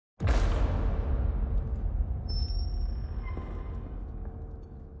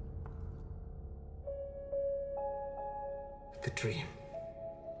The dream.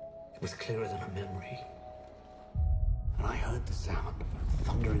 It was clearer than a memory. And I heard the sound of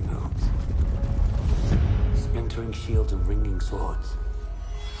thundering hooves, splintering shields and ringing swords.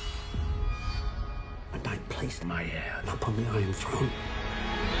 And I placed my heir upon the Iron Throne.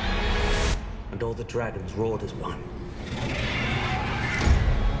 And all the dragons roared as one.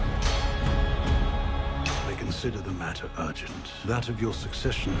 I consider the matter urgent. That of your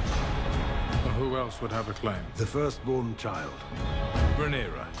succession. Well, who else would have a claim? The firstborn child.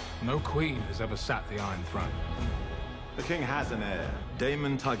 Rhaenyra. No queen has ever sat the Iron Throne. The king has an heir,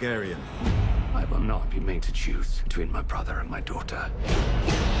 Daemon Targaryen. I will not be made to choose between my brother and my daughter.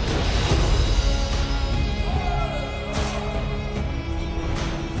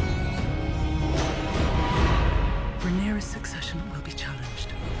 Rhaenyra's succession will be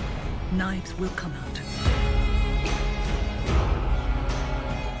challenged. Knives will come out.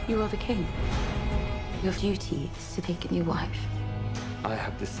 You are the king. Your duty is to take a new wife. I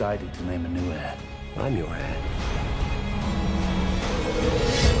have decided to name a new heir. I'm your heir.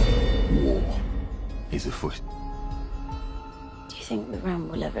 War is afoot. Do you think the realm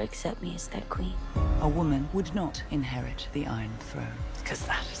will ever accept me as their queen? A woman would not inherit the Iron Throne, because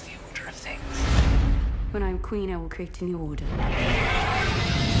that is the order of things. When I'm queen, I will create a new order.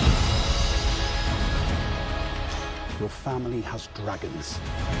 Your family has dragons.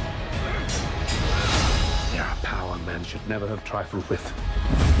 They are a power men should never have trifled with.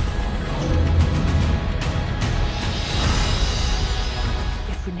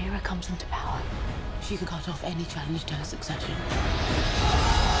 If Rhaenyra comes into power, she can cut off any challenge to her succession.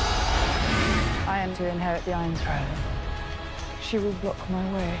 I am to inherit the Iron Throne. She will block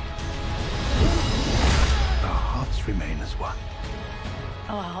my way. Our hearts remain as one.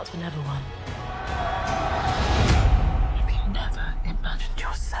 Oh, our hearts were never one. Have you never imagined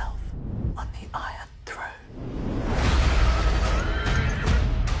yourself on the Iron Throne?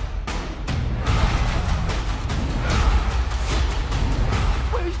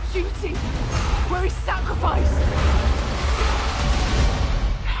 Where is duty? Where is sacrifice?